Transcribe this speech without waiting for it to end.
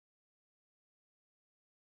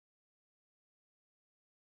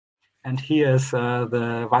and he is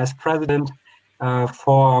the Vice President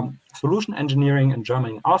for Solution Engineering in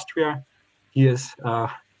Germany and Austria. He is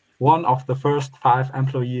one of the first 5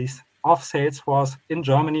 employees of Salesforce in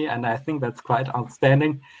Germany, and I think that's quite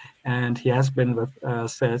outstanding. And he has been with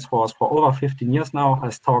Salesforce for over 15 years now,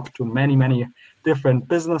 has talked to many different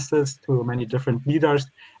businesses, to many different leaders,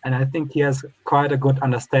 and I think he has quite a good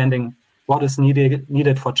understanding what is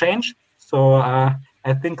needed for change. So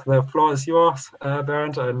I think the floor is yours,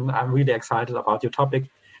 Bernd, and I'm really excited about your topic.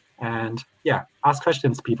 And yeah, ask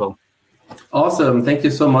questions, people. Awesome. Thank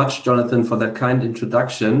you so much, Jonathan, for that kind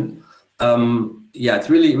introduction. Yeah, it's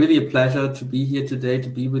really a pleasure to be here today, to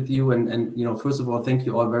be with you. And you know, first of all, thank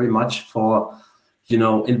you all very much for, you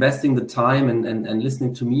know, investing the time and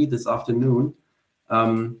listening to me this afternoon.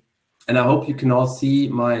 And I hope you can all see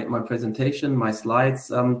my presentation, my slides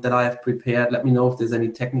that I have prepared. Let me know if there's any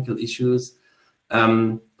technical issues,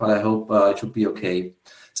 but I hope it should be okay.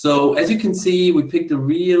 So as you can see, we picked a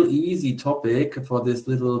real easy topic for this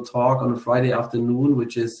little talk on a Friday afternoon,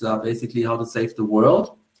 which is basically how to save the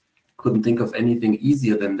world. Couldn't think of anything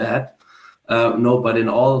easier than that. No, but in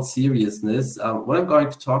all seriousness, what I'm going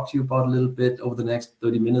to talk to you about a little bit over the next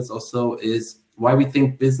 30 minutes or so is why we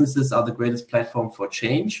think businesses are the greatest platform for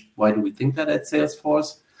change. Why do we think that at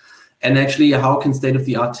Salesforce? And actually, how can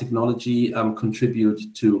state-of-the-art technology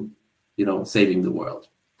contribute to, you know, saving the world?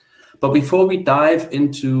 But before we dive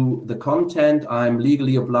into the content, I'm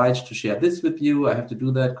legally obliged to share this with you. I have to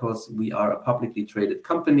do that because we are a publicly traded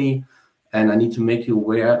company, and I need to make you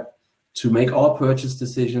aware to make all purchase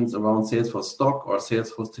decisions around Salesforce stock or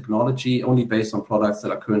Salesforce technology only based on products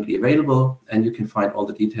that are currently available, and you can find all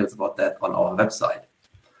the details about that on our website.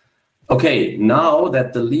 Okay, now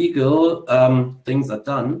that the legal things are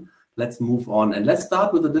done, let's move on, and let's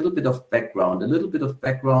start with a little bit of background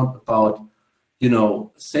about, you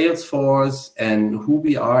know, Salesforce and who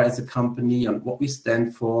we are as a company and what we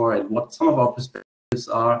stand for and what some of our perspectives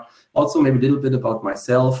are. Also, maybe a little bit about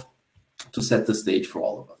myself to set the stage for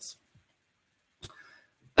all of us.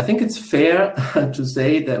 I think it's fair to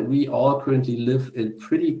say that we all currently live in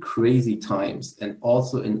pretty crazy times and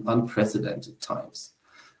also in unprecedented times.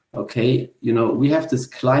 Okay, you know, we have this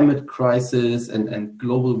climate crisis and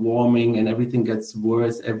global warming, and everything gets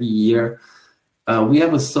worse every year. We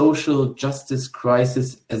have a social justice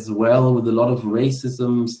crisis as well, with a lot of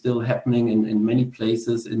racism still happening in many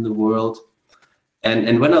places in the world.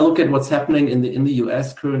 And when I look at what's happening in the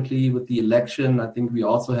US currently with the election, I think we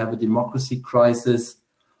also have a democracy crisis.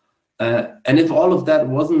 And if all of that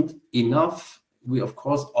wasn't enough, we of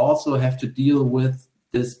course also have to deal with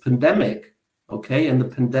this pandemic, okay? And the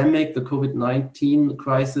pandemic, the COVID-19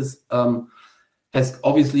 crisis, has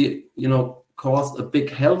obviously, you know, caused a big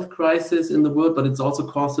health crisis in the world, but it's also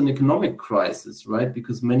caused an economic crisis, right?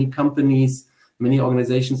 Because many companies, many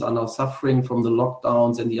organizations are now suffering from the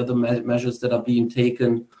lockdowns and the other measures that are being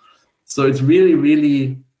taken. So it's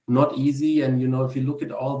really not easy. And, you know, if you look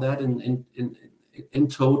at all that in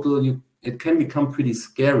total, it can become pretty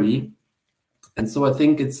scary. And so I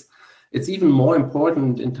think it's even more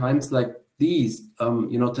important in times like these,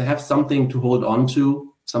 you know, to have something to hold on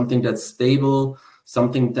to, something that's stable,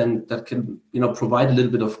 something then that can, you know, provide a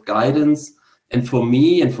little bit of guidance. And for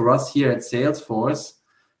me and for us here at Salesforce,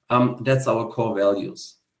 that's our core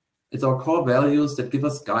values. It's our core values that give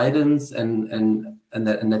us guidance and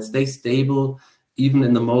that stay stable even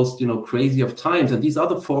in the most, you know, crazy of times. And these are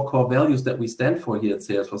the 4 core values that we stand for here at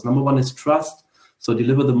Salesforce. Number 1 is trust. So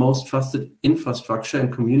deliver the most trusted infrastructure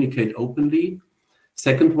and communicate openly.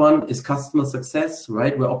 Second one is customer success,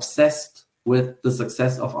 right? We're obsessed with the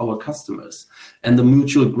success of our customers and the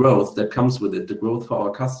mutual growth that comes with it, the growth for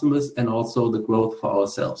our customers and also the growth for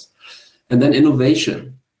ourselves. And then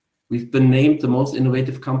innovation. We've been named the most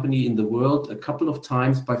innovative company in the world a couple of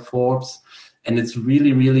times by Forbes, and it's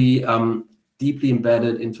really deeply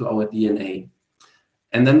embedded into our DNA.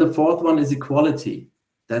 And then the 4th one is equality.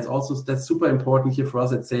 That's super important here for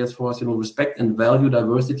us at Salesforce. You know, respect and value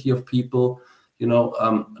diversity of people. You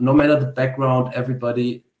know, no matter the background,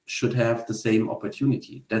 everybody should have the same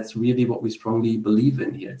opportunity. That's really what we strongly believe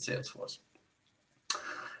in here at Salesforce.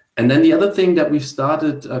 And then the other thing that we've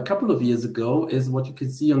started a couple of years ago is what you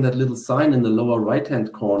can see on that little sign in the lower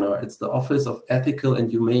right-hand corner. It's the Office of Ethical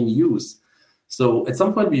and Humane Use. So at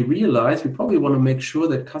some point we realized we probably want to make sure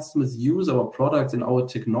that customers use our products and our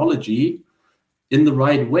technology in the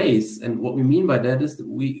right ways. And what we mean by that is that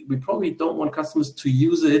we probably don't want customers to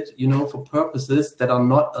use it, you know, for purposes that are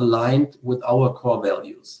not aligned with our core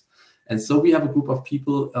values. And so we have a group of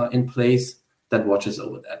people in place that watches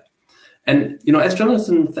over that. And as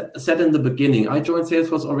Jonathan said in the beginning, I joined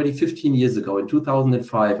Salesforce already 15 years ago in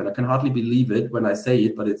 2005, and I can hardly believe it when I say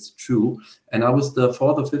it, but it's true. And I was the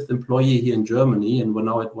 4th or 5th employee here in Germany, and we're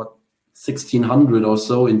now at 1,600 or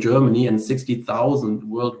so in Germany and 60,000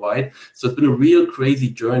 worldwide. So it's been a real crazy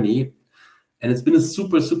journey, and it's been a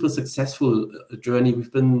super, super successful journey.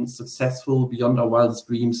 We've been successful beyond our wildest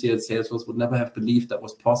dreams here at Salesforce. Would never have believed that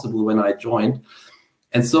was possible when I joined.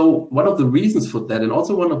 And so one of the reasons for that, and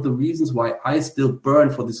also one of the reasons why I still burn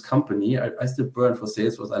for this company, I still burn for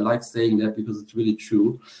Salesforce. I like saying that because it's really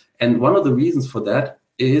true. And one of the reasons for that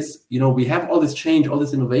is, we have all this change, all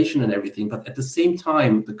this innovation and everything, but at the same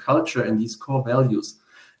time, the culture and these core values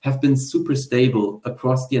have been super stable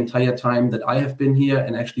across the entire time that I have been here,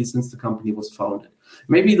 and actually since the company was founded.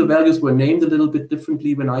 Maybe the values were named a little bit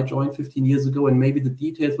differently when I joined 15 years ago, and maybe the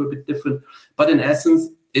details were a bit different, but in essence,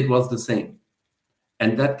 it was the same.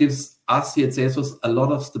 And that gives us here at Salesforce a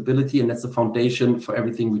lot of stability, and that's the foundation for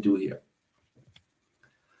everything we do here.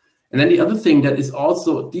 And then the other thing that is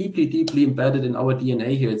also deeply, deeply embedded in our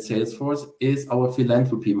DNA here at Salesforce is our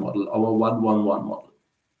philanthropy model, our 1-1-1 model.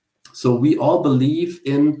 So we all believe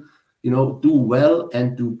in, do well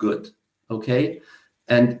and do good, okay?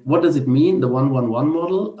 And what does it mean, the 1-1-1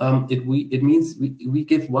 model? It means we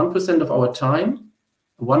give 1% of our time,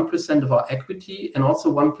 1% of our equity, and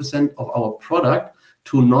also 1% of our product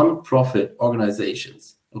to non-profit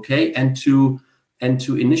organizations, okay, and to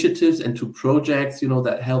initiatives and to projects,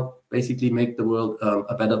 that help basically make the world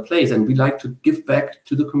a better place. And we like to give back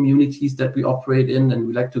to the communities that we operate in, and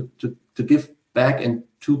we like to give back and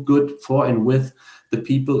do good for and with the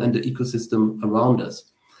people and the ecosystem around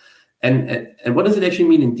us. And what does it actually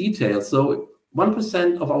mean in detail? So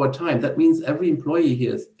 1% of our time, that means every employee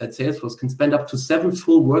here at Salesforce can spend up to 7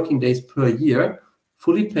 full working days per year,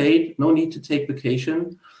 fully paid, no need to take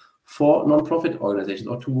vacation, for nonprofit organizations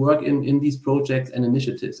or to work in these projects and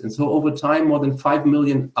initiatives. And so over time, more than 5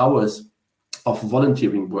 million hours of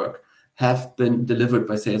volunteering work have been delivered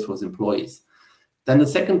by Salesforce employees. Then the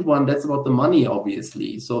second one, that's about the money,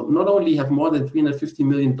 obviously. So not only have more than $350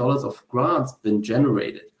 million of grants been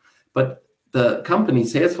generated, but the company,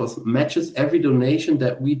 Salesforce, matches every donation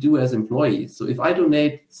that we do as employees. So if I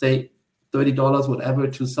donate, say, $30, whatever,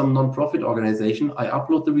 to some nonprofit organization, I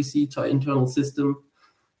upload the receipt to our internal system,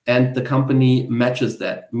 and the company matches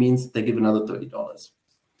that. Means they give another $30.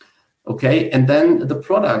 Okay, and then the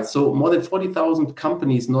product. So more than 40,000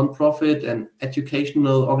 companies, nonprofit and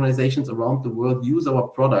educational organizations around the world use our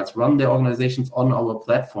products, run their organizations on our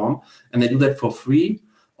platform, and they do that for free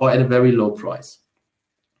or at a very low price.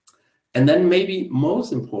 And then maybe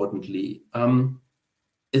most importantly,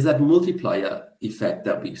 is that multiplier effect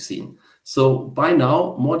that we've seen. So by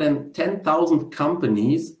now, more than 10,000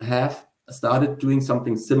 companies have started doing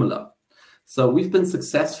something similar. So we've been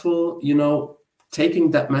successful,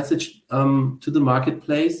 taking that message to the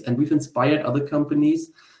marketplace, and we've inspired other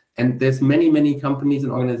companies. And there's many, many companies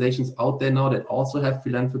and organizations out there now that also have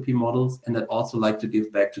philanthropy models and that also like to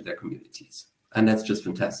give back to their communities. And that's just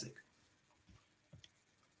fantastic.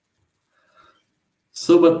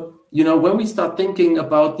 So, but when we start thinking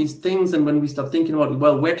about these things, and when we start thinking about,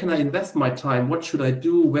 well, where can I invest my time? What should I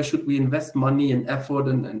do? Where should we invest money and effort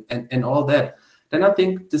and all that? Then I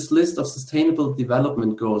think this list of sustainable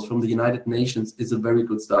development goals from the United Nations is a very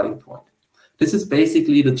good starting point. This is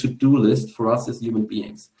basically the to-do list for us as human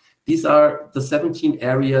beings. These are the 17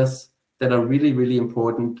 areas that are really, really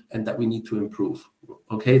important and that we need to improve.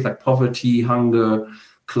 Okay, it's like poverty, hunger,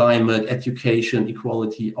 climate, education,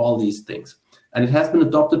 equality, all these things. And it has been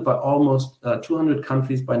adopted by almost 200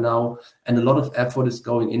 countries by now, and a lot of effort is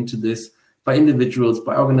going into this by individuals,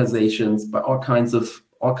 by organizations, by all kinds of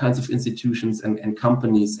institutions and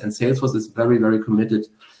companies. And Salesforce is very, very committed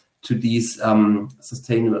to these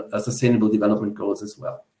sustainable development goals as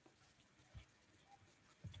well.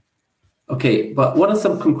 Okay, but what are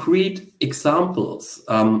some concrete examples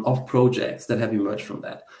of projects that have emerged from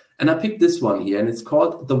that? And I picked this one here, and it's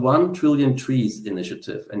called the 1 Trillion Trees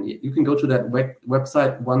Initiative. And you can go to that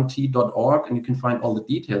website, 1t.org, and you can find all the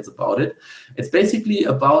details about it. It's basically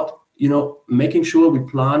about, making sure we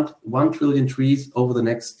plant 1 trillion trees over the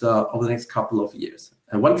next couple of years.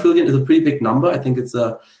 And 1 trillion is a pretty big number. I think it's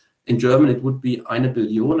in German, it would be eine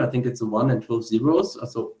Billion. I think it's a 1 and 12 zeros.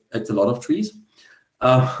 So it's a lot of trees.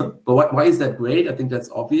 But why is that great? I think that's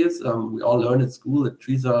obvious. We all learn at school that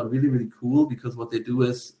trees are really, really cool because what they do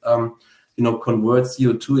is, convert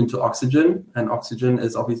CO2 into oxygen, and oxygen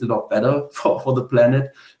is obviously a lot better for the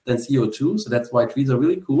planet than CO2. So that's why trees are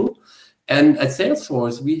really cool. And at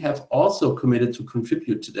Salesforce, we have also committed to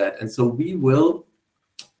contribute to that. And so we will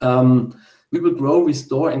grow,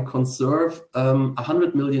 restore, and conserve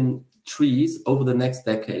 100 million trees over the next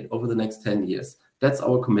decade, over the next 10 years. That's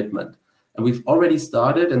our commitment. And we've already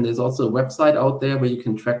started, and there's also a website out there where you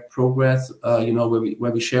can track progress, you know,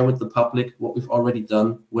 where we share with the public what we've already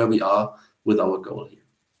done, where we are with our goal here.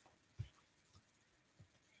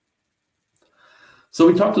 So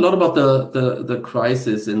we talked a lot about the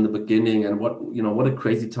crisis in the beginning and what a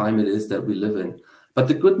crazy time it is that we live in. But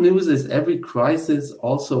the good news is every crisis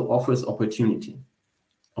also offers opportunity.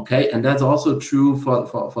 Okay, and that's also true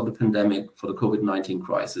for the pandemic, for the COVID-19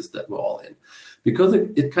 crisis that we're all in. Because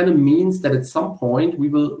it kind of means that at some point we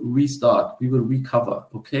will restart, we will recover,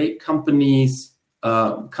 okay? Companies,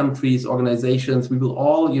 countries, organizations, we will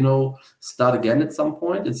all, you know, start again at some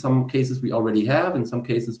point. In some cases we already have, in some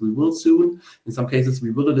cases we will soon, in some cases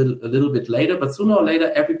we will a little bit later, but sooner or later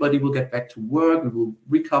everybody will get back to work, we will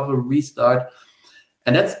recover, restart.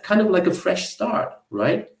 And that's kind of like a fresh start,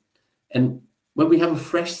 right? And when we have a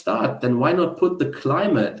fresh start, then why not put the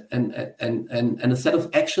climate and a set of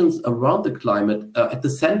actions around the climate at the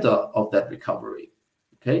center of that recovery?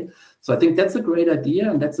 Okay, so I think that's a great idea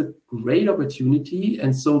and that's a great opportunity.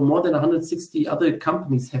 And so more than 160 other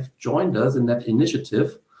companies have joined us in that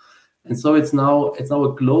initiative. And so it's now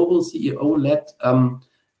a global CEO-led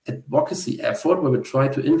advocacy effort where we try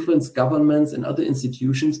to influence governments and other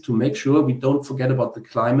institutions to make sure we don't forget about the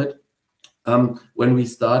climate when we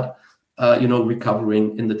start you know,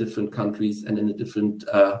 recovering in the different countries and in the different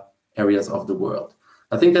areas of the world.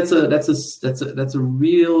 I think that's a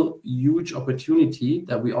real huge opportunity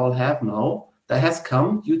that we all have now that has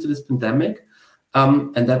come due to this pandemic,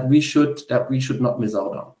 and that we should not miss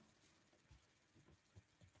out on.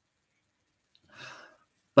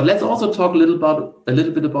 But let's also talk a little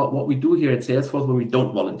bit about what we do here at Salesforce when we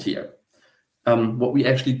don't volunteer, what we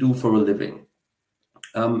actually do for a living.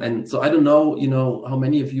 And so I don't know, you know, how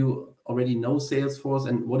many of you already know Salesforce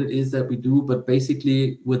and what it is that we do, but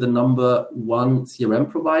basically we're the #1 CRM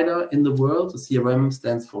provider in the world. The CRM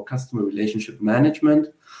stands for Customer Relationship Management.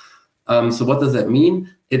 So what does that mean?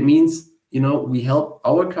 It means, you know, we help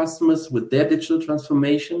our customers with their digital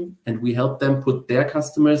transformation, and we help them put their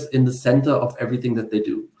customers in the center of everything that they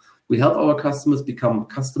do. We help our customers become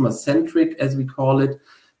customer-centric, as we call it,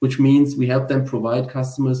 which means we help them provide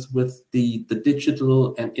customers with the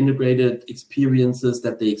digital and integrated experiences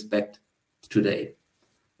that they expect today.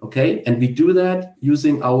 Okay, and we do that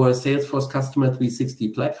using our Salesforce Customer 360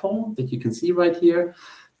 platform that you can see right here.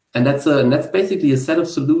 And that's basically a set of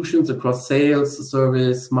solutions across sales,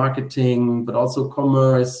 service, marketing, but also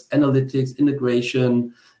commerce, analytics,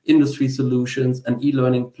 integration, industry solutions, an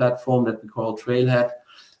e-learning platform that we call Trailhead,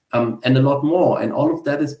 and a lot more. And all of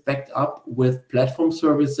that is backed up with platform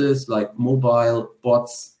services like mobile,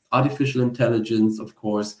 bots, artificial intelligence, of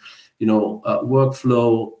course, you know,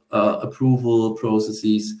 workflow, approval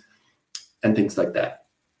processes, and things like that.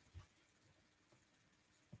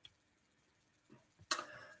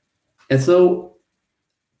 And so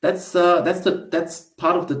that's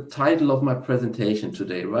part of the title of my presentation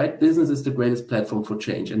today, right? Business is the greatest platform for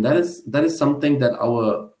change, and that is something that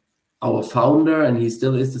our founder, and he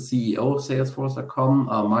still is the CEO of Salesforce.com,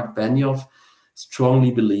 Mark Benioff,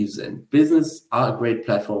 strongly believes in. Business are a great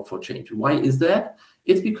platform for change. Why is that?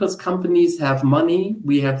 It's because companies have money,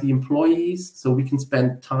 we have the employees, so we can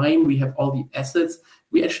spend time, we have all the assets.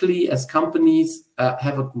 We actually, as companies,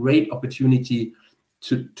 have a great opportunity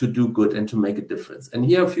to do good and to make a difference. And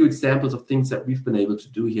here are a few examples of things that we've been able to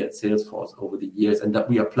do here at Salesforce over the years and that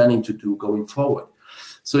we are planning to do going forward.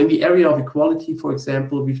 So in the area of equality, for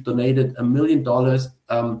example, we've donated $1 million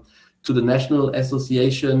to the National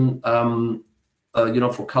Association you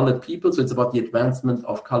know, for colored people. So it's about the advancement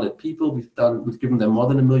of colored people. We've given them more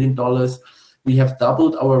than $1 million. We have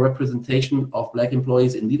doubled our representation of Black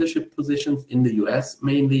employees in leadership positions in the US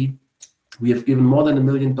mainly. We have given more than $1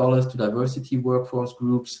 million to diversity workforce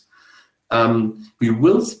groups. We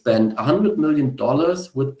will spend $100 million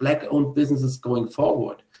with Black-owned businesses going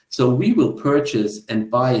forward. So we will purchase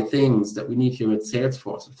and buy things that we need here at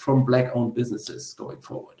Salesforce from Black-owned businesses going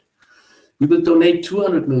forward. We will donate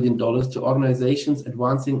 $200 million to organizations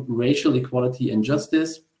advancing racial equality and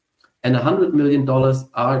justice, and $100 million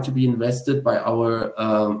are to be invested by our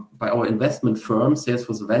investment firm,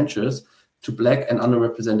 Salesforce Ventures, to Black and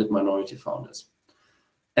underrepresented minority founders.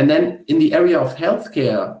 And then in the area of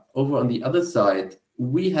healthcare, over on the other side,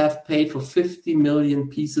 we have paid for 50 million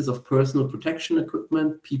pieces of personal protection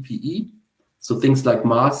equipment, PPE, so things like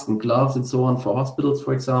masks and gloves and so on for hospitals,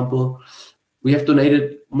 for example. We have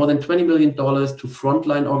donated more than $20 million to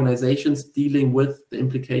frontline organizations dealing with the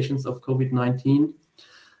implications of COVID-19.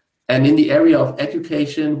 And in the area of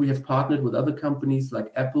education, we have partnered with other companies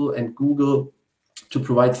like Apple and Google to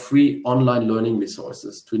provide free online learning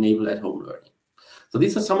resources to enable at-home learning. So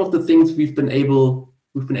these are some of the things we've been able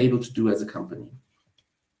to do as a company.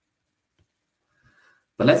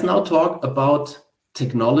 But let's now talk about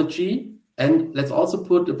technology, and let's also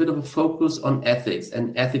put a bit of a focus on ethics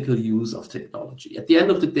and ethical use of technology. At the end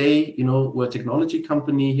of the day, you know, we're a technology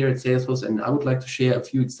company here at Salesforce, and I would like to share a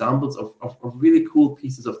few examples of really cool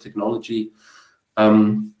pieces of technology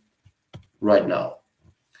right now.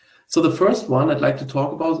 So the first one I'd like to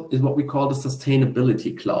talk about is what we call the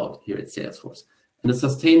sustainability cloud here at Salesforce. And the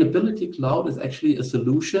sustainability cloud is actually a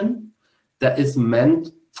solution that is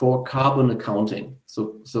meant for carbon accounting.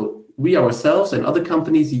 So we ourselves and other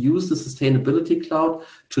companies use the sustainability cloud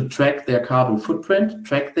to track their carbon footprint,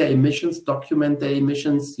 track their emissions, document their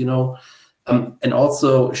emissions, you know, and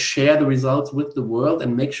also share the results with the world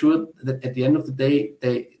and make sure that at the end of the day,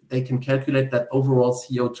 they can calculate that overall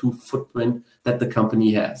CO2 footprint that the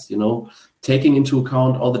company has, you know, taking into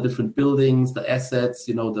account all the different buildings, the assets,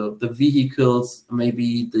 you know, the vehicles,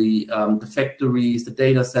 maybe the factories, the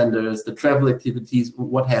data centers, the travel activities,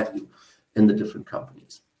 what have you, in the different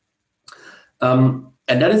companies. And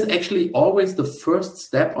that is actually always the first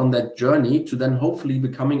step on that journey to then hopefully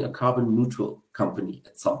becoming a carbon neutral company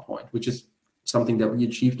at some point, which is something that we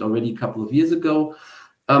achieved already a couple of years ago,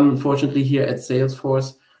 fortunately here at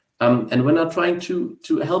Salesforce. And we're now trying to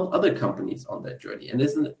help other companies on that journey. And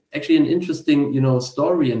there's actually an interesting, you know,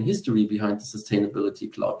 story and history behind the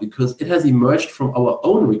sustainability cloud, because it has emerged from our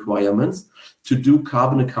own requirements to do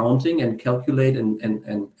carbon accounting and calculate and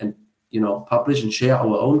you know, publish and share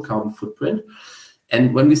our own carbon footprint.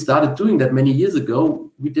 And when we started doing that many years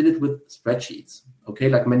ago, we did it with spreadsheets, okay,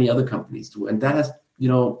 like many other companies do. And that has, you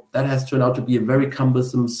know, that has turned out to be a very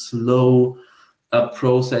cumbersome, slow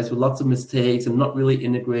process with lots of mistakes and not really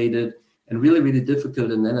integrated and really, really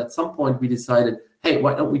difficult. And then at some point we decided, hey,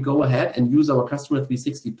 why don't we go ahead and use our Customer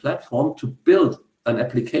 360 platform to build an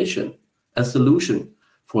application, a solution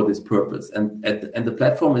for this purpose. And the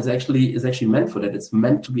platform is actually meant for that. It's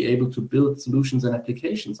meant to be able to build solutions and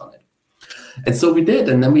applications on it. And so we did,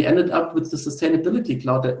 and then we ended up with the sustainability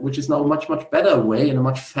cloud, which is now a much, much better way and a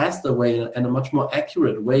much faster way and a much more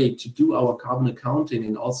accurate way to do our carbon accounting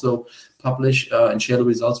and also publish and share the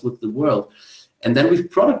results with the world. And then we've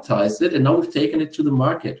productized it, and now we've taken it to the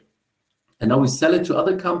market. And now we sell it to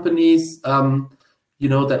other companies, you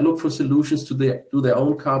know, that look for solutions to do their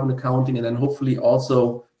own carbon accounting and then hopefully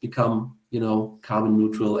also become, you know, carbon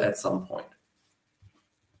neutral at some point.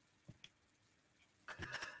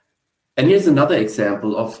 And here's another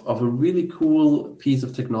example of a really cool piece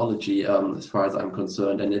of technology as far as I'm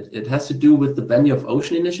concerned. And it has to do with the Benioff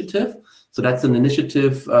Ocean Initiative. So that's an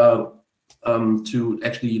initiative to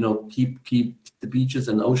actually, you know, keep the beaches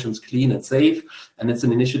and oceans clean and safe. And it's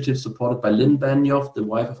an initiative supported by Lynn Benioff, the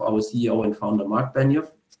wife of our CEO and founder, Mark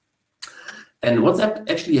Benioff. And what's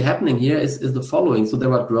actually happening here is the following. So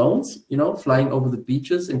there are drones, you know, flying over the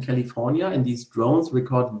beaches in California, and these drones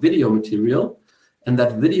record video material. And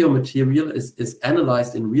that video material is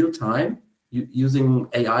analyzed in real time using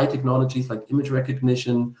AI technologies like image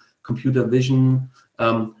recognition, computer vision,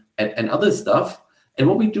 and other stuff. And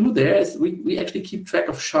what we do there is we actually keep track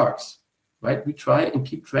of sharks, right? We try and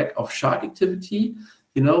keep track of shark activity,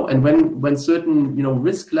 you know, and when certain, you know,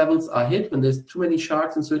 risk levels are hit, when there's too many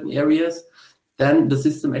sharks in certain areas, then the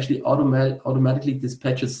system actually automatically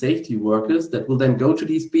dispatches safety workers that will then go to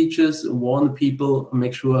these beaches, warn the people,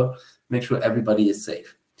 make sure everybody is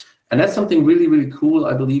safe. And that's something really, really cool,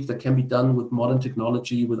 I believe, that can be done with modern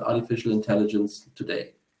technology, with artificial intelligence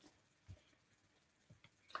today.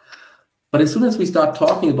 But as soon as we start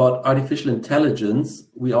talking about artificial intelligence,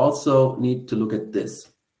 we also need to look at this,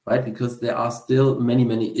 right? Because there are still many,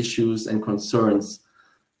 many issues and concerns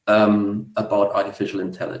about artificial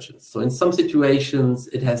intelligence. So in some situations,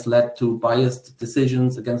 it has led to biased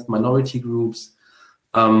decisions against minority groups.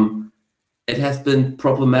 It has been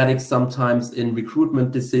problematic sometimes in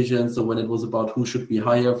recruitment decisions. So when it was about who should we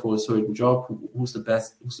hire for a certain job, who's the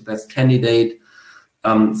best candidate.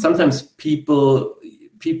 Sometimes people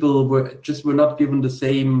were not given the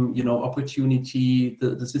same, you know, opportunity.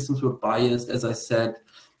 The systems were biased, as I said.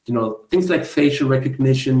 You know, things like facial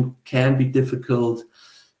recognition can be difficult.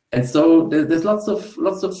 And so there's lots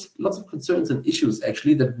of concerns and issues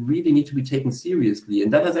actually that really need to be taken seriously.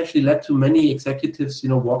 And that has actually led to many executives, you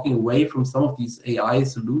know, walking away from some of these AI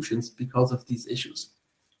solutions because of these issues.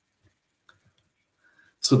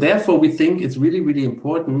 So therefore, we think it's really, really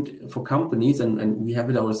important for companies, and we have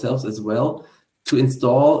it ourselves as well, to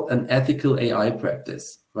install an ethical AI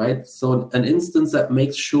practice, right? So an instance that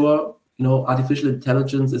makes sure, you know, artificial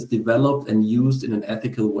intelligence is developed and used in an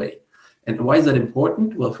ethical way. And why is that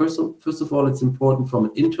important? Well, first of all, it's important from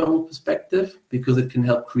an internal perspective because it can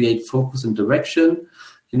help create focus and direction.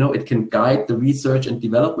 It can guide the research and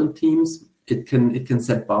development teams. It can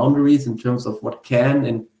set boundaries in terms of what can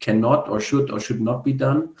and cannot or should not be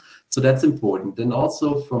done. So that's important. And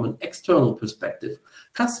also from an external perspective,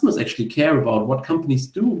 customers actually care about what companies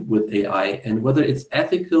do with AI and whether it's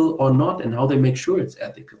ethical or not and how they make sure it's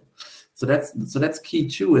ethical. So that's key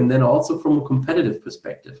too. And then also from a competitive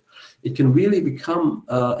perspective, it can really become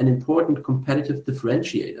an important competitive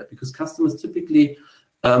differentiator because customers typically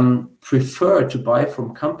prefer to buy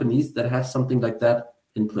from companies that have something like that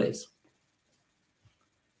in place.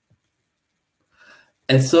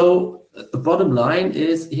 And so the bottom line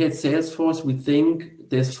is here at Salesforce, we think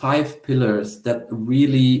there's 5 pillars that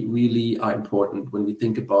really, really are important when we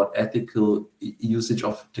think about ethical usage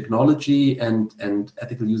of technology and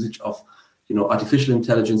ethical usage of artificial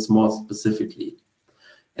intelligence more specifically.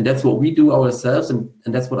 And that's what we do ourselves, and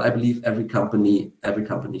that's what I believe every company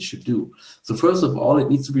should do. So first of all, it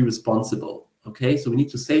needs to be responsible. Okay, so we need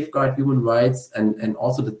to safeguard human rights, and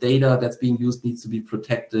also the data that's being used needs to be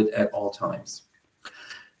protected at all times.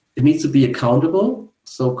 It needs to be accountable,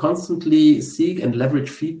 so constantly seek and leverage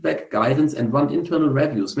feedback, guidance, and run internal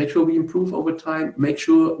reviews. Make sure we improve over time, make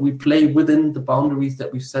sure we play within the boundaries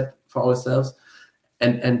that we've set for ourselves,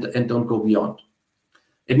 and don't go beyond.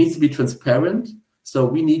 It needs to be transparent, so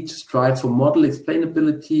we need to strive for model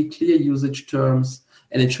explainability, clear usage terms,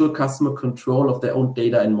 and ensure customer control of their own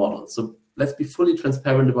data and models. So let's be fully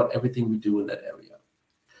transparent about everything we do in that area.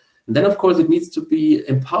 And then, of course, it needs to be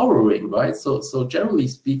empowering, right? So generally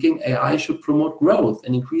speaking, AI should promote growth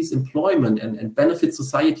and increase employment and benefit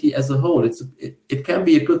society as a whole. It can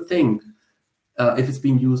be a good thing if it's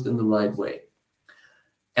being used in the right way.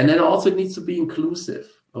 And then also it needs to be inclusive,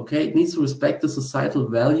 okay? It needs to respect the societal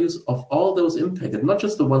values of all those impacted, not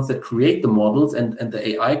just the ones that create the models and the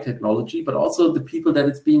AI technology, but also the people that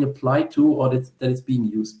it's being applied to or that it's being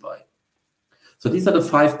used by. So these are the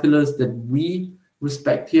 5 pillars that we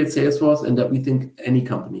respect here at Salesforce and that we think any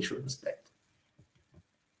company should respect.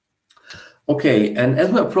 Okay, and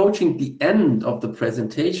as we're approaching the end of the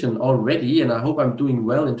presentation already, and I hope I'm doing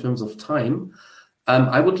well in terms of time,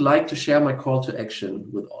 I would like to share my call to action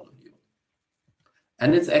with all of you.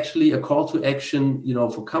 And it's actually a call to action,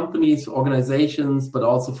 for companies, for organizations, but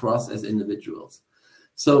also for us as individuals.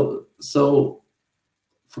 So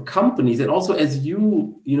for companies, and also as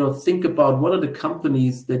you think about what are the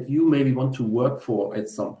companies that you maybe want to work for at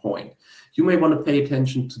some point, you may want to pay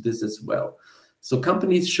attention to this as well. So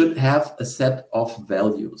companies should have a set of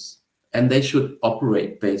values, and they should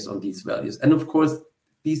operate based on these values. And of course,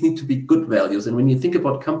 these need to be good values. And when you think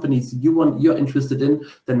about companies you're interested in,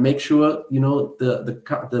 then make sure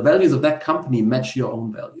the values of that company match your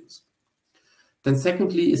own values. Then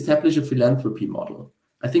secondly, establish a philanthropy model.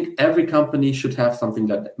 I think every company should have something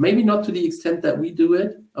like that. Maybe not to the extent that we do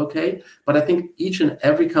it, okay? But I think each and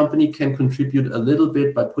every company can contribute a little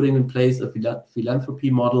bit by putting in place a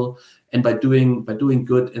philanthropy model and by doing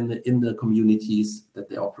good in the communities that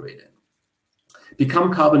they operate in.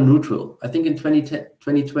 Become carbon neutral. I think in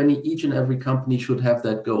 2020, each and every company should have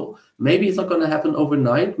that goal. Maybe it's not going to happen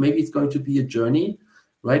overnight. Maybe it's going to be a journey,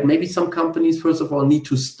 right? Maybe some companies, first of all, need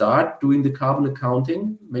to start doing the carbon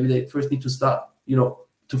accounting. Maybe they first need to start, to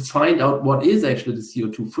find out what is actually the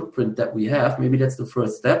CO2 footprint that we have. Maybe that's the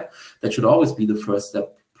first step. That should always be the first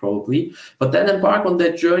step, probably. But then embark on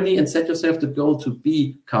that journey and set yourself the goal to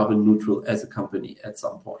be carbon neutral as a company at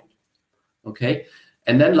some point, okay?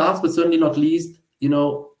 And then last but certainly not least,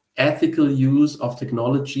 ethical use of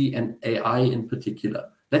technology and AI in particular.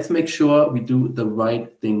 Let's make sure we do the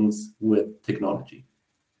right things with technology.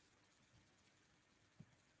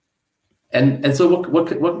 And so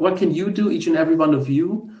what can you do, each and every one of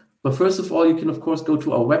you? But first of all, you can, of course, go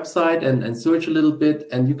to our website and search a little bit,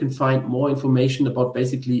 and you can find more information about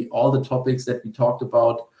basically all the topics that we talked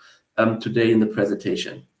about today in the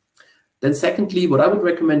presentation. Then secondly, what I would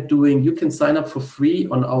recommend doing, you can sign up for free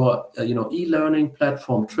on our e-learning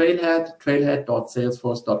platform Trailhead,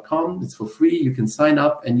 trailhead.salesforce.com. It's for free. You can sign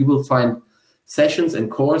up and you will find sessions and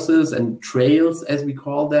courses and trails, as we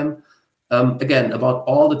call them, again, about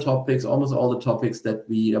all the topics, almost all the topics that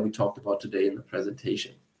we talked about today in the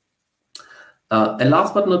presentation. And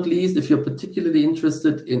last but not least, if you're particularly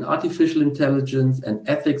interested in artificial intelligence and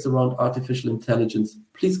ethics around artificial intelligence,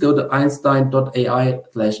 please go to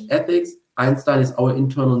einstein.ai/ethics. Einstein is our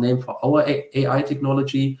internal name for our AI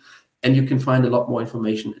technology, and you can find a lot more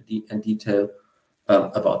information and detail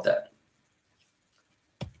about that.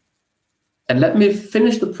 And let me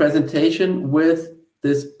finish the presentation with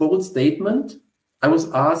this bold statement. I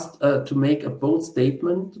was asked to make a bold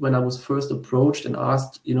statement when I was first approached and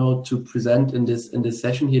asked, to present in this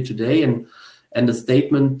session here today. And the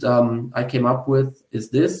statement I came up with is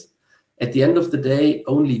this: at the end of the day,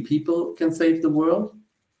 only people can save the world.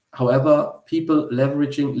 However, people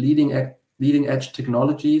leveraging leading edge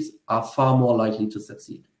technologies are far more likely to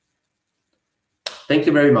succeed. Thank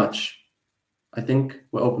you very much. I think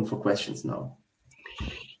we're open for questions now.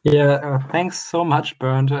 Yeah, thanks so much,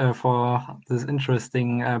 Bernd, for this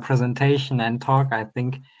interesting presentation and talk. I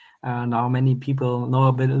think now many people know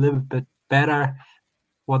a little bit better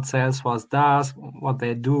what Salesforce does, what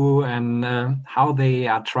they do, and how they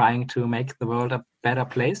are trying to make the world a better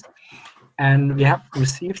place. And we have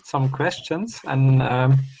received some questions, and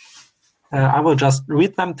I will just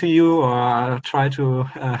read them to you, or try to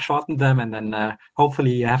shorten them, and then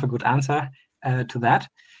hopefully you have a good answer to that.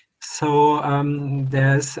 So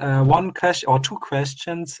there's one question or two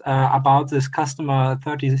questions about this customer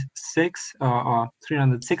 36 or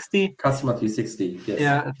 360. Customer 360, yes.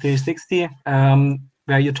 Yeah, 360,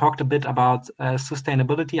 where you talked a bit about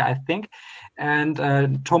sustainability, I think. And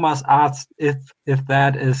Thomas asked if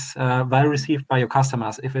that is well received by your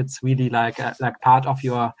customers, if it's really like part of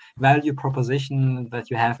your value proposition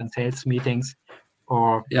that you have in sales meetings,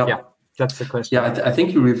 or yeah. That's the question. Yeah, I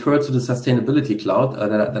think you referred to the sustainability cloud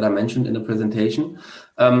that I mentioned in the presentation.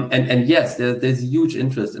 And yes, there's huge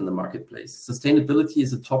interest in the marketplace. Sustainability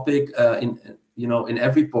is a topic in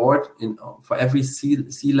every board, for every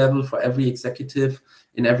C level, for every executive,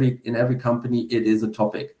 in every company, it is a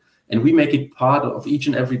topic. And we make it part of each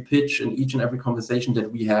and every pitch and each and every conversation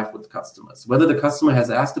that we have with customers. Whether the customer has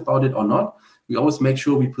asked about it or not, we always make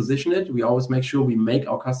sure we position it. We always make sure we make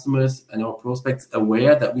our customers and our prospects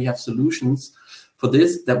aware that we have solutions for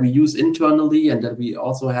this that we use internally and that we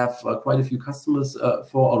also have quite a few customers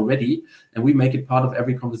for already. And we make it part of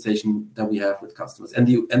every conversation that we have with customers. And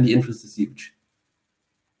the interest is huge.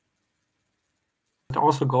 It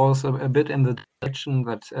also goes a bit in the direction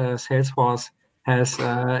that Salesforce has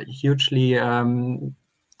hugely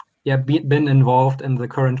been involved in the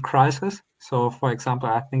current crisis. So, for example,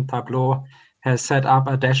 I think Tableau has set up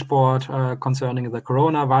a dashboard concerning the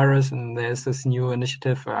coronavirus, and there's this new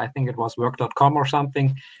initiative, I think it was work.com or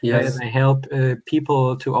something, yes. where they help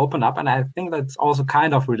people to open up. And I think that's also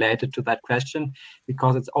kind of related to that question,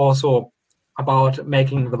 because it's also about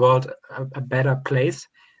making the world a better place.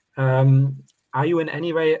 Are you in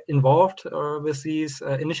any way involved with these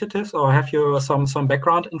initiatives, or have you some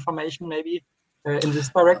background information maybe in this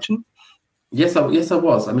direction? Yes, I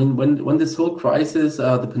was. I mean, when this whole crisis,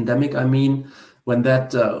 the pandemic, I mean, when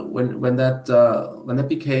it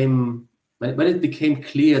became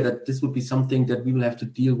clear that this would be something that we will have to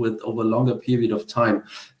deal with over a longer period of time,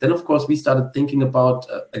 then of course we started thinking about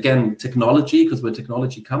again technology, because we're a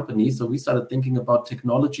technology company. So we started thinking about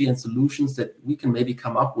technology and solutions that we can maybe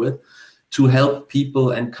come up with to help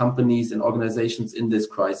people and companies and organizations in this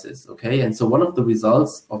crisis. Okay, and so one of the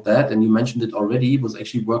results of that, and you mentioned it already, was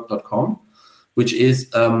actually work.com. Which is,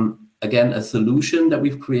 again, a solution that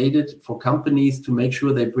we've created for companies to make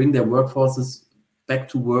sure they bring their workforces back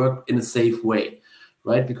to work in a safe way,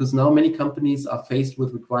 right? Because now many companies are faced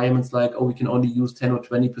with requirements like, oh, we can only use 10 or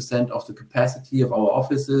 20% of the capacity of our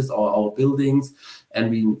offices or our buildings, and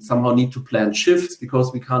we somehow need to plan shifts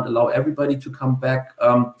because we can't allow everybody to come back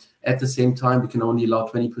at the same time. We can only allow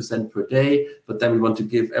 20% per day, but then we want to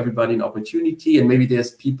give everybody an opportunity, and maybe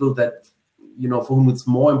there's people that for whom it's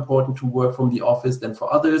more important to work from the office than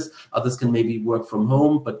for others. Others can maybe work from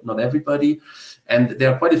home, but not everybody. And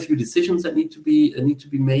there are quite a few decisions that need to be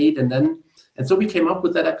made. And so we came up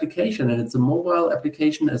with that application, and it's a mobile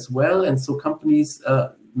application as well. And so companies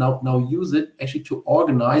now use it actually to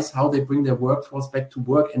organize how they bring their workforce back to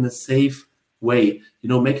work in a safe way.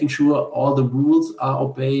 Making sure all the rules are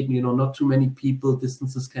obeyed. Not too many people,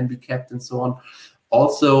 distances can be kept, and so on.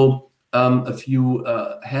 Also, a few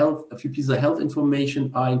pieces of health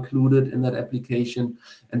information are included in that application,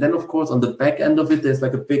 and then of course on the back end of it, there's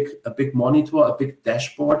like a big monitor, a big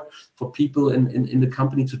dashboard for people in the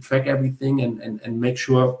company to track everything and make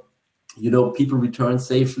sure people return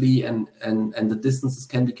safely and the distances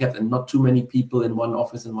can be kept, and not too many people in one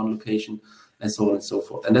office in one location, and so on and so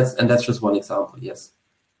forth. And that's just one example. Yes.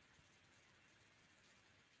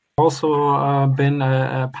 Also been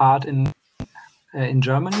a part in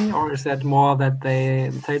Germany, or is that more that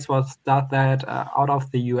Salesforce does that out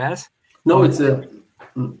of the US? No, it's a.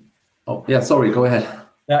 Oh yeah, sorry. Go ahead.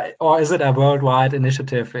 Or is it a worldwide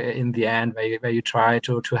initiative in the end, where you try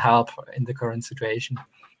to help in the current situation?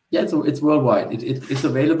 Yeah, it's worldwide. It's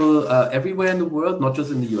available everywhere in the world, not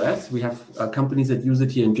just in the US. We have companies that use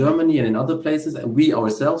it here in Germany and in other places, and we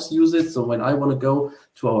ourselves use it. So when I want to go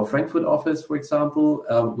to our Frankfurt office, for example,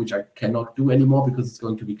 which I cannot do anymore because it's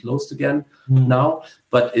going to be closed again now,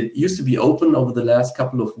 but it used to be open over the last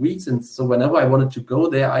couple of weeks. And so whenever I wanted to go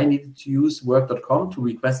there, I needed to use work.com to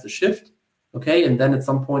request a shift. Okay, and then at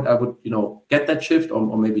some point I would, get that shift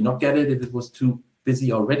or maybe not get it if it was too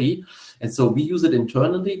busy already. And so we use it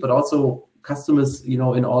internally, but also customers, in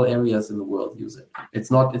all areas in the world use it.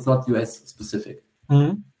 It's not US specific.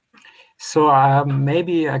 So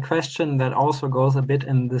maybe a question that also goes a bit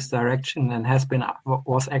in this direction and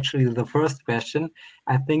was actually the first question.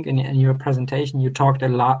 I think in your presentation you talked a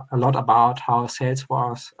lot about how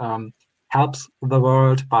Salesforce helps the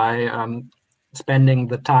world by spending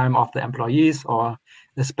the time of the employees or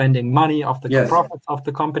spending money of the profits of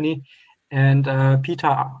the company. And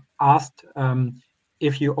Peter asked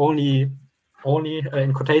if you only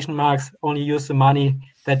in quotation marks only use the money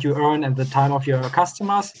that you earn and the time of your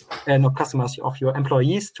customers and customers of your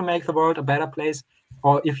employees to make the world a better place,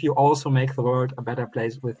 or if you also make the world a better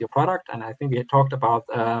place with your product. And I think we talked about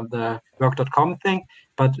the work.com thing,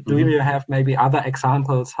 but do you have maybe other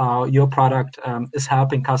examples how your product is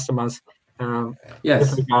helping customers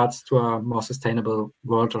with regards to a more sustainable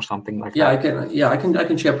world or something like that? I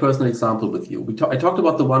can share a personal example with you. I talked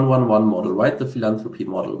about the 1-1-1 model, right? The philanthropy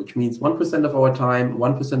model, which means 1% of our time,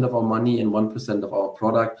 1% of our money, and 1% of our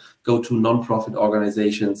product go to non-profit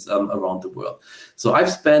organizations around the world. So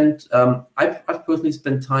I've personally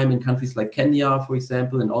spent time in countries like Kenya, for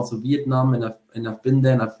example, and also Vietnam, and I've been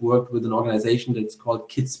there and I've worked with an organization that's called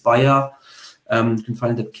Kidspire. You can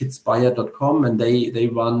find it at kidspire.com, and they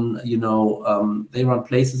run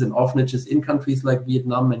places and orphanages in countries like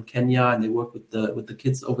Vietnam and Kenya, and they work with the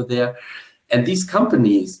kids over there. And these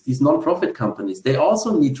companies, these non-profit companies, they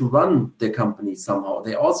also need to run their companies somehow.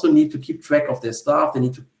 They also need to keep track of their staff. They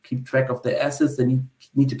need to keep track of their assets. They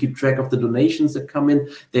need to keep track of the donations that come in.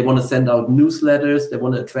 They want to send out newsletters. They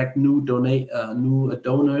want to attract new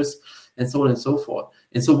donors, and so on and so forth.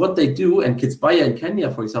 And so what they do, and Kidspire in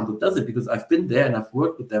Kenya, for example, does it because I've been there and I've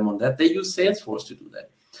worked with them on that. They use Salesforce to do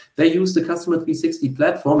that. They use the Customer 360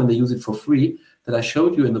 platform, and they use it for free that I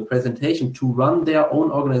showed you in the presentation to run their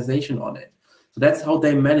own organization on it. So that's how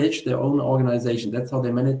they manage their own organization. That's how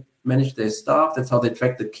they manage their staff. That's how they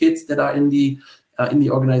track the kids that are in the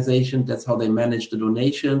organization. That's how they manage the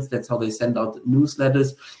donations. That's how they send out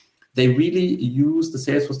newsletters. They really use the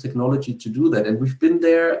Salesforce technology to do that. And we've been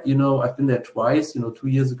there, I've been there twice, 2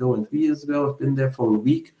 years ago and 3 years ago. I've been there for a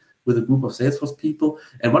week with a group of Salesforce people.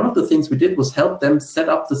 And one of the things we did was help them set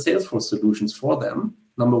up the Salesforce solutions for them,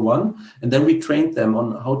 number one. And then we trained them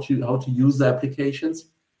on how to use the applications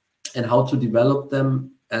and how to develop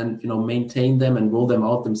them and, maintain them and roll them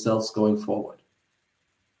out themselves going forward.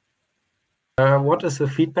 What is the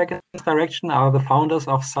feedback in this direction? Are the founders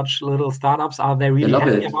of such little startups, are they really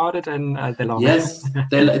happy about it, and they love it? Yes,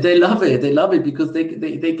 they love it. They love it because they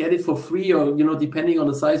get it for free, or depending on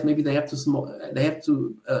the size, maybe they have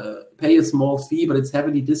to pay a small fee, but it's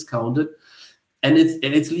heavily discounted, and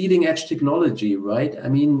it's leading edge technology, right? I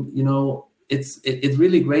mean, it's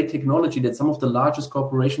really great technology that some of the largest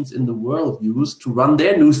corporations in the world use to run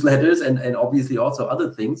their newsletters and obviously also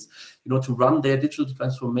other things, to run their digital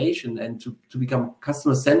transformation and to become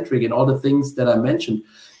customer centric and all the things that I mentioned.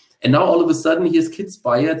 And now all of a sudden here's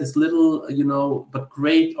Kidspire, this little, but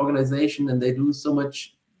great organization, and they do so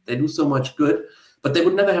much good, but they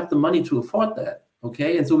would never have the money to afford that.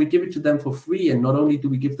 Okay, and so we give it to them for free, and not only do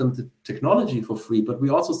we give them the technology for free, but we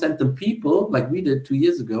also send them people like we did 2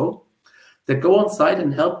 years ago that go on site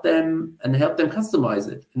and help them customize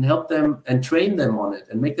it and help them and train them on it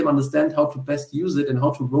and make them understand how to best use it and how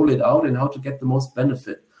to roll it out and how to get the most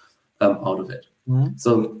benefit out of it.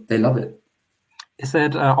 So they love it. Is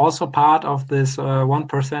that also part of this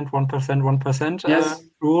 1%, 1%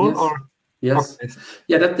 rule? Yes. Or yes, okay.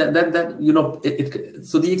 Yeah.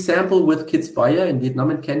 So the example with Kidspire in Vietnam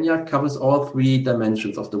and Kenya covers all 3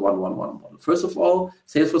 dimensions of the 1-1-1 model. First of all,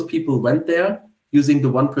 Salesforce people went there using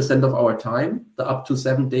the 1% of our time, the up to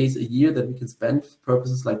 7 days a year that we can spend for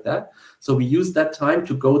purposes like that. So we use that time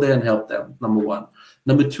to go there and help them, number one.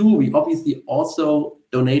 Number two, we obviously also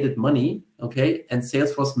donated money, okay? And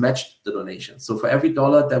Salesforce matched the donation. So for every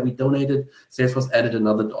 $1 that we donated, Salesforce added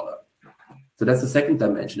another $1. So that's the second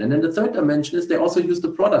dimension. And then the third dimension is they also use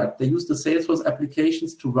the product. They use the Salesforce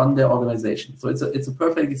applications to run their organization. So it's a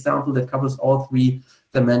perfect example that covers all 3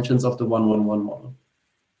 dimensions of the 1-1-1 model.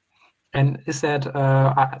 And is that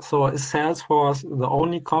so? Is Salesforce the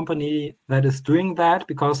only company that is doing that?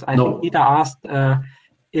 Because I think Peter asked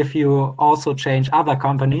if you also change other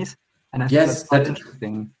companies. And I think Yes, that's quite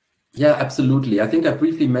interesting. Yeah, absolutely. I think I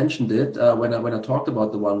briefly mentioned it when I talked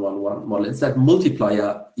about the 1-1-1 model. It's that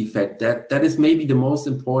multiplier effect that is maybe the most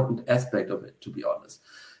important aspect of it, to be honest,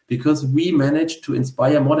 because we managed to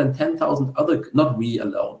inspire more than 10,000 other, not we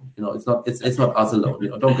alone. It's not us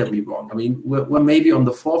alone. Don't get me wrong. I mean, we're maybe on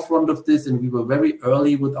the forefront of this, and we were very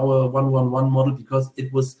early with our 1-1-1 model because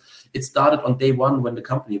it started on day one when the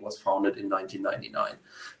company was founded in 1999.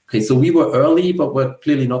 Okay, so we were early, but we're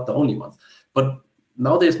clearly not the only ones. But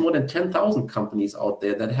now there's more than 10,000 companies out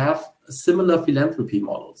there that have similar philanthropy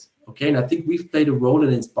models. Okay, and I think we've played a role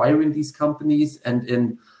in inspiring these companies and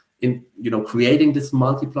in creating this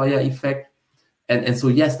multiplier effect. And so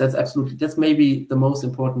yes, that's maybe the most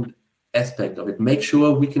important aspect of it. Make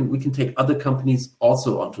sure we can take other companies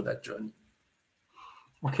also onto that journey.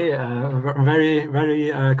 Okay, very,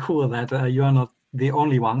 very cool that you are not the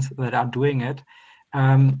only ones that are doing it.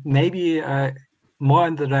 Maybe more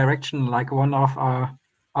in the direction like one of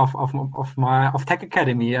Tech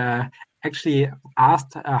Academy actually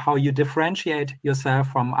asked how you differentiate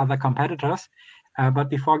yourself from other competitors. But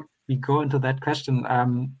before we go into that question,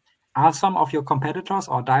 are some of your competitors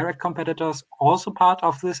or direct competitors also part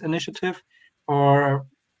of this initiative, or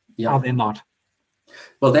are they not?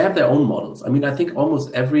 Well, they have their own models. I mean, I think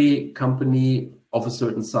almost every company of a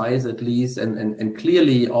certain size, at least, and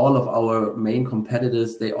clearly all of our main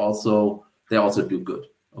competitors, they also do good.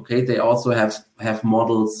 Okay, they also have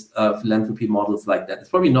models, philanthropy models like that. It's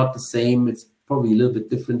probably not the same. It's probably a little bit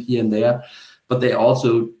different here and there, but they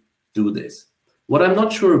also do this. What I'm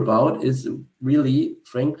not sure about is really,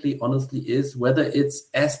 frankly, honestly, is whether it's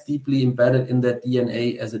as deeply embedded in their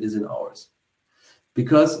DNA as it is in ours.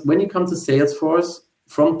 Because when you come to Salesforce,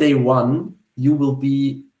 from day one, you will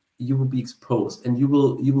be exposed, and you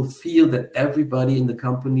will feel that everybody in the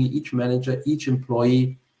company, each manager, each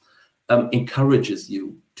employee, encourages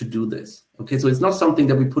you to do this. Okay, so it's not something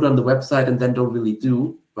that we put on the website and then don't really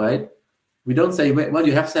do, right? We don't say, well,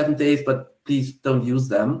 you have 7 days, but please don't use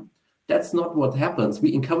them. That's not what happens.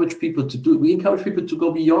 We encourage people to do. We encourage people to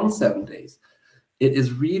go beyond 7 days. It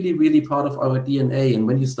is really, really part of our DNA. And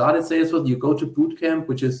when you start at Salesforce, you go to boot camp,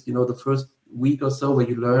 which is the first week or so where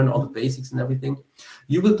you learn all the basics and everything.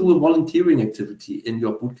 You will do a volunteering activity in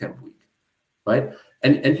your boot camp week, right?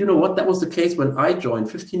 And you know what? That was the case when I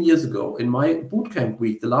joined 15 years ago. In my boot camp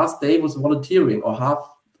week, the last day was volunteering, or half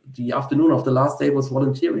the afternoon of the last day was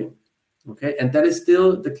volunteering. Okay, and that is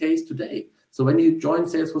still the case today. So when you join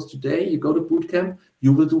Salesforce today, you go to boot camp,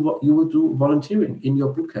 you will do volunteering in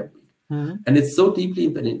your boot camp week. Mm-hmm. And it's so deeply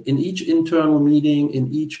embedded in each internal meeting,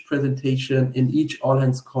 in each presentation, in each all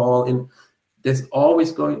hands call. We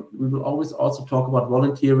will always also talk about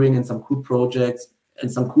volunteering and some cool projects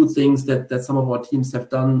and some cool things that some of our teams have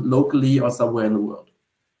done locally or somewhere in the world.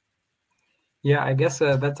 Yeah, I guess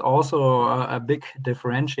that's also a big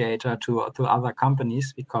differentiator to other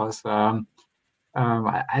companies, because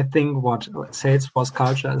I think what Salesforce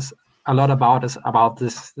culture is a lot about is about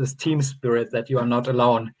this team spirit, that you are not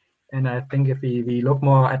alone. And I think if we look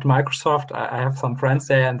more at Microsoft, I have some friends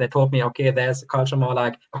there, and they told me, okay, there's a culture more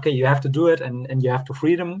like, okay, you have to do it, and you have the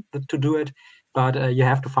freedom to do it, but you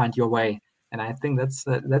have to find your way. And I think that's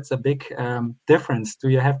a big difference. Do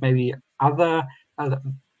you have maybe other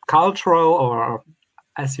cultural or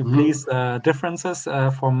as you please differences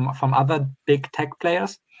from other big tech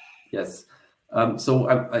players? Yes. So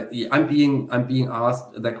I'm being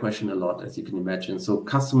asked that question a lot, as you can imagine. So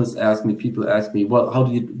customers ask me, people ask me, well,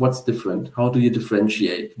 what's different? How do you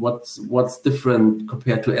differentiate? What's different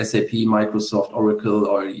compared to SAP, Microsoft, Oracle,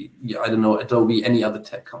 or I don't know, Adobe, any other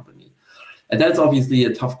tech company? And that's obviously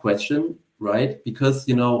a tough question, right? Because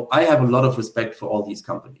I have a lot of respect for all these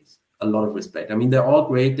companies, a lot of respect. I mean, they're all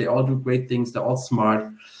great. They all do great things. They're all smart.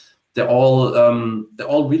 They're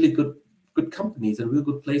all really good companies and really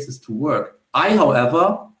good places to work. I,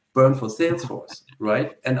 however, burn for Salesforce,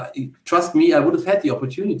 right? And trust me, I would have had the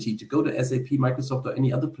opportunity to go to SAP, Microsoft, or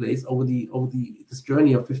any other place over this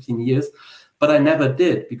journey of 15 years, but I never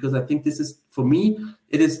did, because I think this is, for me,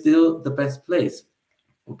 it is still the best place.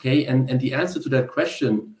 Okay, and the answer to that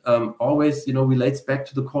question always, relates back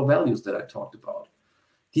to the core values that I talked about.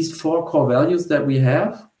 These 4 core values that we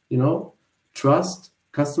have, trust,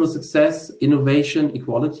 customer success, innovation,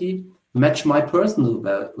 equality, match my personal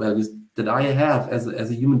values that I have as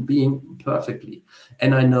a human being perfectly.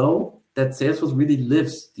 And I know that Salesforce really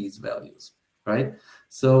lives these values, right?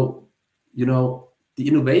 So, the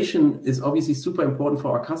innovation is obviously super important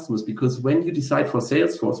for our customers, because when you decide for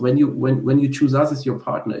Salesforce, when you choose us as your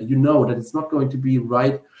partner, you know that it's not going to be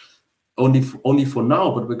right only for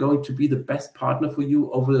now, but we're going to be the best partner for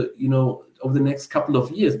you over the next couple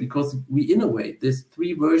of years, because we innovate. There's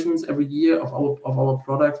 3 versions every year of our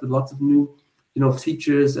products with lots of new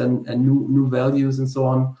features and new values and so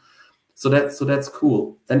on. So that's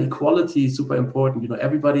cool. Then equality is super important.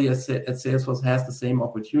 Everybody at Salesforce has the same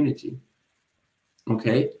opportunity.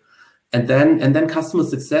 Okay. And then customer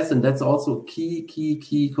success, and that's also a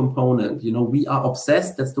key component. We are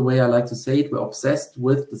obsessed, that's the way I like to say it, we're obsessed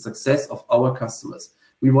with the success of our customers.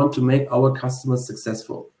 We want to make our customers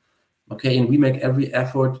successful. Okay, and we make every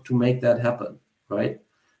effort to make that happen, right?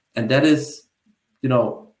 And that is,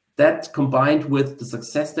 that combined with the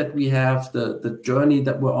success that we have, the journey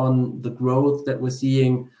that we're on, the growth that we're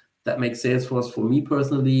seeing, that makes Salesforce, for me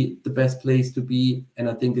personally, the best place to be. And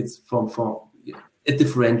I think it's it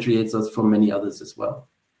differentiates us from many others as well.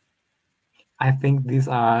 I think these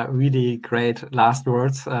are really great last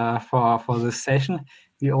words for this session.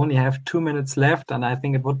 We only have 2 minutes left, and I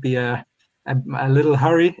think it would be a little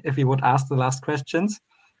hurry if we would ask the last questions.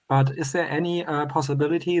 But is there any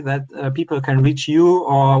possibility that people can reach you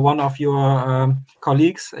or one of your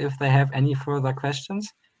colleagues if they have any further questions?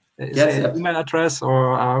 Is there an email address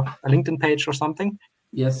or a LinkedIn page or something?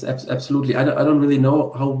 Yes, absolutely. I don't really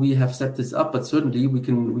know how we have set this up, but certainly we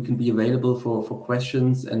can be available for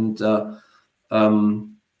questions. And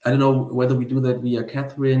I don't know whether we do that via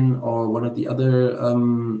Catherine or one of the other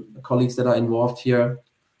colleagues that are involved here.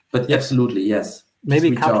 But yes. Absolutely, yes.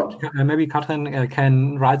 Maybe Catherine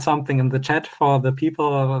can write something in the chat for the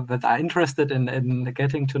people that are interested in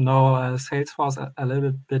getting to know Salesforce a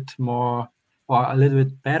little bit more or a little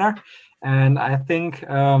bit better. And I think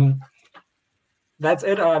that's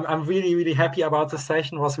it. I'm really, really happy about this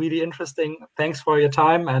session. It was really interesting. Thanks for your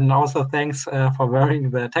time, and also thanks for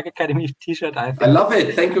wearing the Tech Academy t-shirt. I love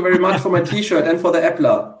it. Thank you very much for my t-shirt and for the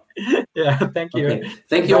Appler. Yeah, thank you. Okay.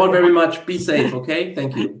 Thank you all very much. Be safe, okay?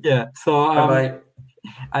 Thank you. Yeah, so bye-bye.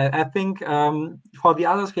 I think for the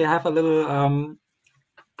others, we have a little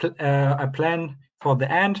a plan for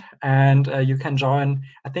the end, and you can join.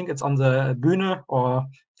 I think it's on the Bühne or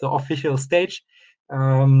the official stage.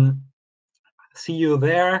 See you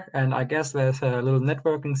there, and I guess there's a little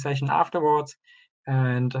networking session afterwards.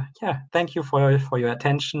 And yeah, thank you for your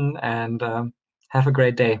attention, and have a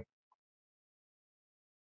great day.